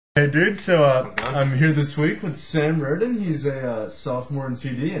Hey dude, so I'm here this week with Sam Reardon. He's a sophomore in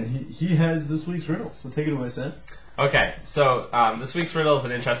TD, and he has this week's riddle. So take it away, Sam. Okay, so this week's riddle is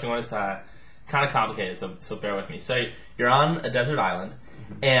an interesting one. It's kind of complicated, so bear with me. So you're on a desert island,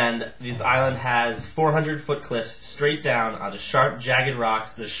 and this island has 400-foot cliffs straight down onto sharp, jagged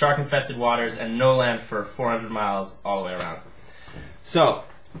rocks. There's shark-infested waters and no land for 400 miles all the way around. So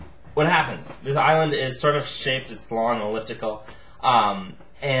what happens? This island is sort of shaped. It's long and elliptical.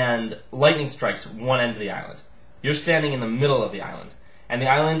 And lightning strikes one end of the island. You're standing in the middle of the island, and the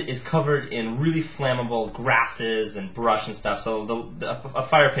island is covered in really flammable grasses and brush and stuff, so a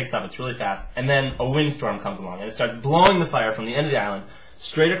fire picks up. It's really fast, and then a windstorm comes along, and it starts blowing the fire from the end of the island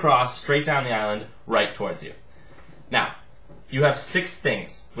straight across, straight down the island, right towards you. Now, you have 6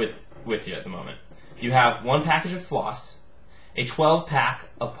 things with you at the moment. You have 1 package of floss, a 12-pack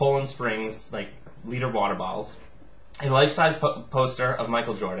of Poland Springs, like, liter water bottles, a life-size poster of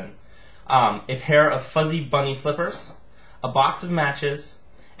Michael Jordan, a pair of fuzzy bunny slippers, a box of matches,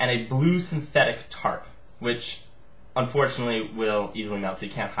 and a blue synthetic tarp, which unfortunately will easily melt, so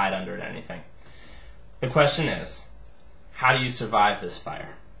you can't hide under it or anything. The question is, how do you survive this fire?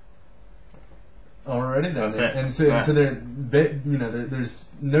 Alrighty then. That's it. And so there's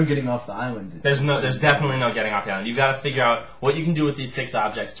no getting off the island. There's definitely no getting off the island. You've got to figure out what you can do with these 6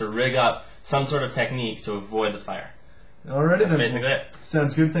 objects to rig up some sort of technique to avoid the fire. Alrighty then. That's basically it.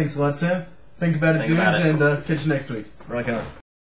 Sounds good. Thanks a lot, Sam. Think about it, dudes, and catch you next week. Rock on.